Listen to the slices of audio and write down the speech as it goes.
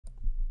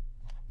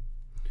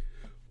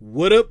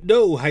What up,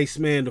 though? Heist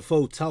man, the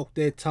foe. Talk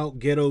that talk,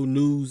 ghetto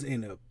news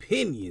and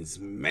opinions,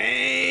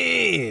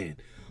 man.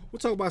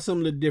 We'll talk about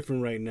something a little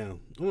different right now.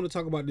 I want to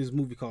talk about this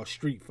movie called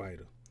Street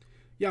Fighter.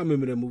 Y'all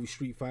remember that movie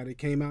Street Fighter? It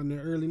came out in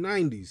the early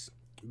 90s.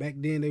 Back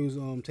then, they was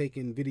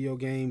taking video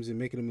games and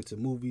making them into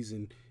movies,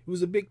 and it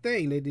was a big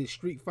thing. They did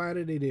Street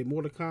Fighter, they did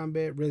Mortal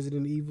Kombat,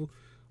 Resident Evil,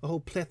 a whole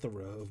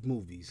plethora of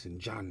movies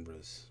and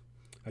genres.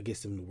 I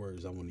guess them the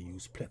words I want to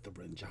use,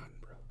 plethora and genre.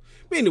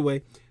 But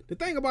anyway, the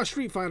thing about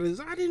Street Fighter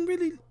is I didn't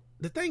really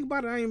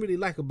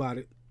like about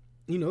it.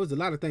 You know, there's a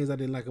lot of things I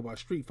didn't like about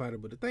Street Fighter,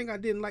 but the thing I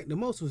didn't like the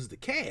most was the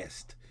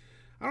cast.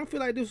 I don't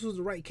feel like this was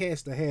the right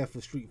cast to have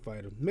for Street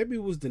Fighter. Maybe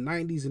it was the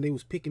 90s and they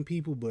was picking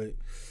people, but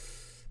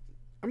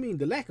I mean,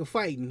 the lack of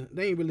fighting,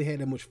 they ain't really had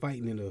that much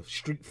fighting in a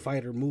Street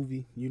Fighter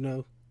movie, you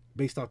know,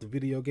 based off the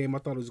video game. I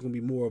thought it was going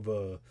to be more of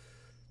a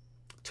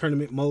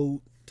tournament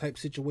mode type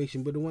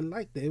situation, but it wasn't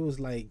like that. It was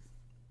like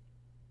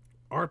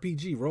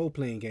RPG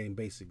role-playing game,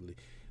 basically,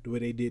 the way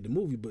they did the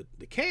movie. But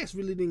the cast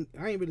really didn't,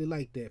 I ain't really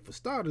like that. For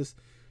starters,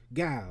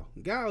 Guile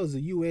is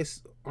a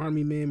U.S.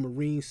 Army man,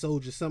 Marine,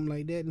 soldier, something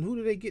like that. And who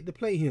do they get to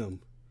play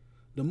him?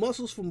 The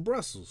Muscles from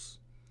Brussels.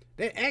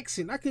 That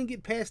accent, I couldn't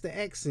get past the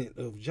accent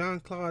of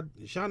Jean-Claude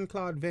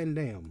Van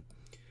Damme.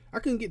 I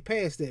couldn't get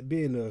past that,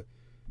 being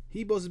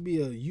he supposed to be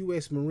a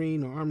U.S.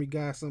 Marine or Army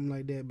guy, something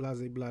like that,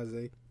 blase,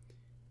 blase.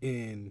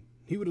 And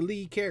he was the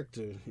lead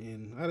character,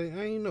 and I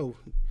didn't know.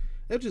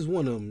 That's just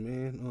one of them,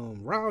 man.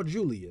 Raul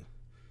Julia.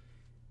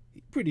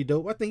 Pretty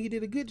dope. I think he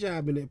did a good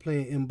job in that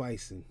playing M.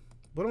 Bison.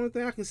 But the only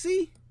thing I can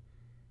see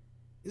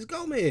is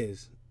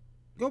Gomez.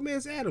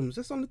 Gomez Adams.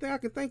 That's the only thing I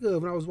can think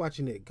of when I was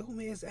watching that.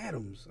 Gomez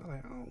Adams.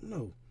 I don't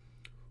know.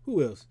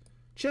 Who else?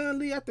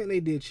 Chun-Li. I think they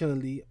did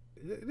Chun-Li.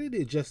 They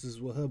did justice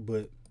with her,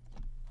 but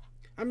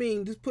I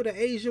mean, just put an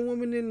Asian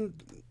woman in,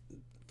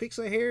 fix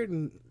her hair,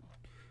 and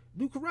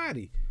do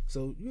karate.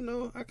 So, you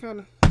know, I kind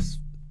of,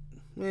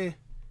 man,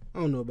 I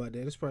don't know about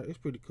that. It's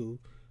pretty cool.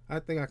 I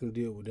think I can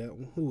deal with that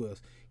one. Who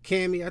else?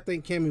 Cammy. I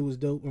think Cammy was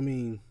dope. I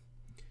mean,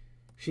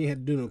 she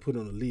had to do put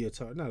on a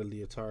leotard, not a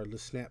leotard, a little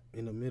snap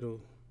in the middle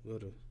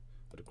of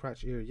the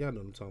crotch area. Y'all know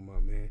what I'm talking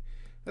about, man.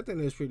 I think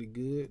that's pretty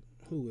good.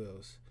 Who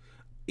else?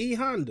 E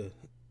Honda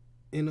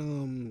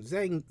and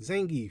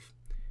Zangief.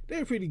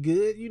 They're pretty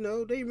good. You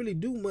know, they didn't really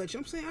do much.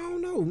 I'm saying, I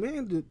don't know,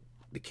 man.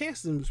 The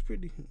casting was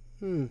pretty.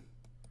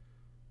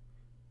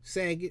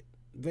 Saget,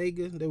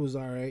 Vega, they was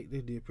all right.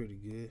 They did pretty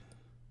good.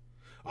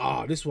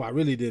 Oh, this is what I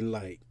really didn't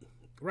like.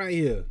 Right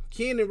here.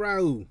 Ken and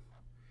Raul.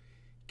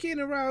 Ken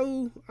and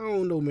Raul, I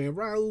don't know, man.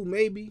 Raul,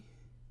 maybe.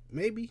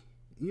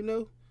 You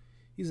know,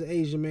 he's an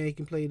Asian man. He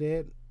can play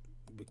that.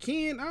 But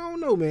Ken, I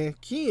don't know, man.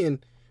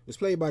 Ken was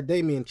played by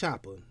Damian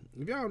Chopper.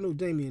 If y'all know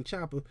Damian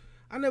Chopper,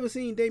 I never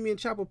seen Damian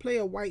Chopper play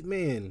a white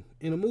man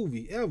in a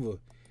movie, ever.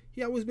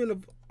 He always been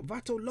a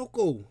vato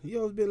loco. He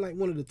always been like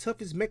one of the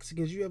toughest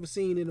Mexicans you ever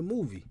seen in a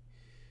movie.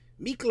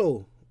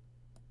 Miklo.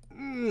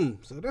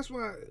 So that's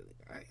why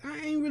I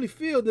ain't really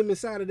feel them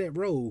inside of that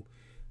role.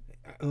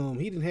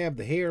 He didn't have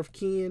the hair of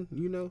Ken,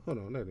 you know. Hold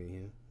on, that ain't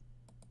him.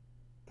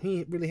 He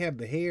didn't really have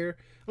the hair.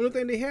 Only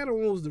thing they had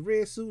on was the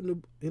red suit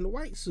and the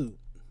white suit.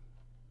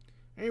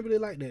 I ain't really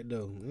like that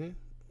though, man.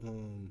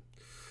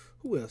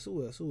 Who else?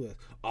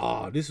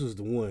 Oh, this was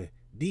the one.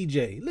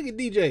 DJ. Look at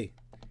DJ.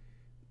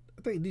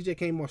 I think DJ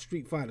came off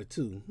Street Fighter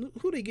 2.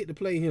 Who they get to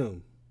play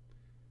him?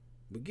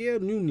 Miguel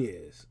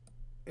Nunez,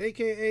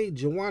 a.k.a.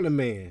 Joanna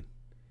Man,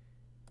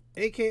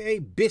 a.k.a.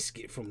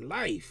 Biscuit from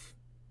Life.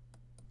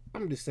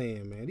 I'm just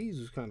saying, man,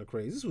 these was kind of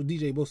crazy. This is what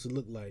DJ supposed to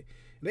look like.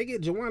 They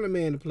get Joanna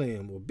Man to play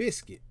him, or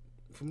Biscuit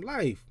from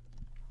Life.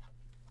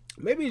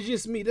 Maybe it's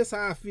just me. That's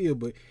how I feel.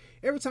 But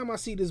every time I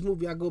see this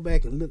movie, I go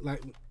back and look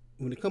like,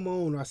 when it come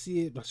on, I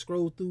see it, I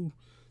scroll through,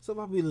 so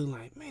I'll be looking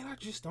like, man, I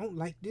just don't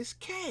like this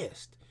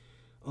cast.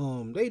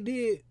 They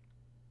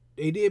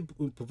did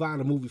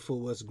provide a movie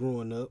for us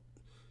growing up.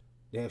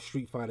 They have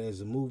Street Fighter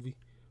as a movie,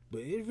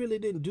 but it really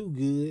didn't do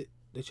good.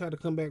 They tried to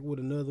come back with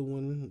another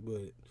one,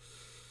 but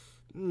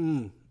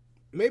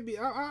maybe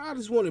I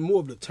just wanted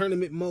more of the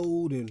tournament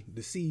mode and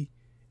to see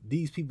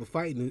these people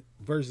fighting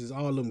versus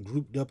all of them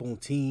grouped up on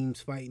teams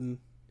fighting,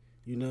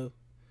 you know.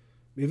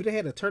 If they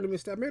had a tournament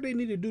style, maybe they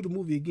need to do the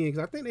movie again, because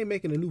I think they're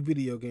making a new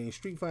video game,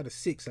 Street Fighter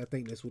 6. I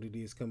think that's what it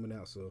is coming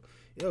out. So,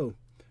 yo,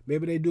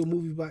 maybe they do a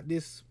movie about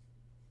this,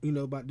 you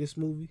know, about this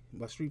movie,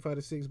 about Street Fighter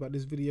 6, about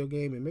this video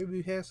game, and maybe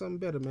we have something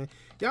better, man.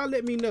 Y'all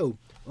let me know.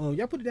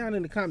 Y'all put it down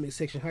in the comment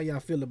section how y'all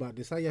feel about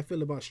this. How y'all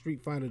feel about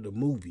Street Fighter, the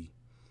movie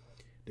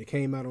that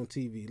came out on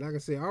TV. Like I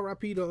said,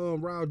 R.I.P. to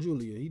Raul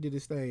Julia. He did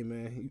his thing,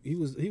 man. He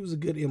was a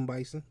good M.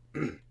 Bison.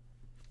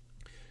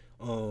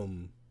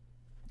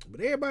 But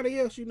everybody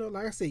else, you know,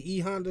 like I said, E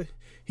Honda,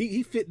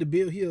 he fit the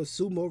bill. He a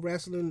sumo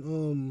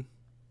wrestling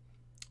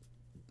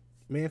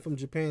man from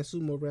Japan,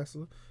 sumo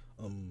wrestler.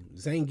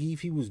 Zangief,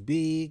 he was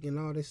big and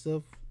all that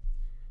stuff.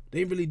 They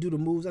didn't really do the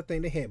moves. I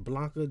think they had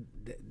Blanca,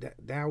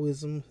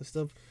 Taoism and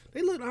stuff.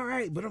 They looked all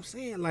right, but I'm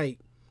saying, like,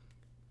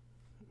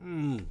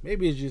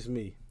 maybe it's just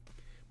me.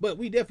 But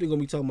we definitely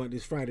gonna be talking about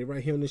this Friday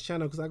right here on this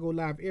channel, because I go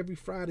live every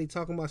Friday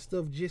talking about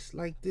stuff just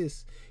like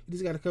this. You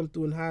just gotta come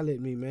through and holler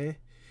at me, man.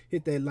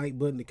 Hit that like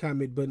button, the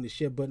comment button, the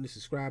share button, the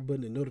subscribe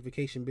button, the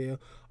notification bell.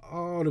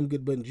 All them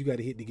good buttons you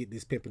gotta hit to get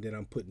this pimping that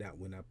I'm putting out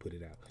when I put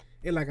it out.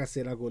 And like I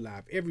said, I go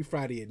live every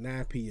Friday at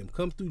 9 p.m.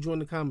 Come through, join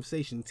the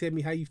conversation, and tell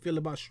me how you feel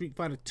about Street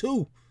Fighter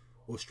 2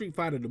 or Street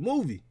Fighter the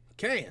movie,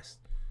 cast.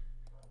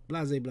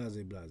 Blase,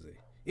 blase, blase.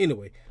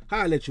 Anyway,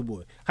 holla at your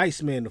boy,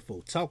 Heist Man the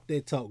Foe. Talk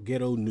that talk,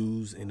 ghetto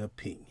news and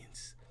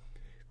opinions.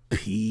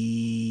 Peace.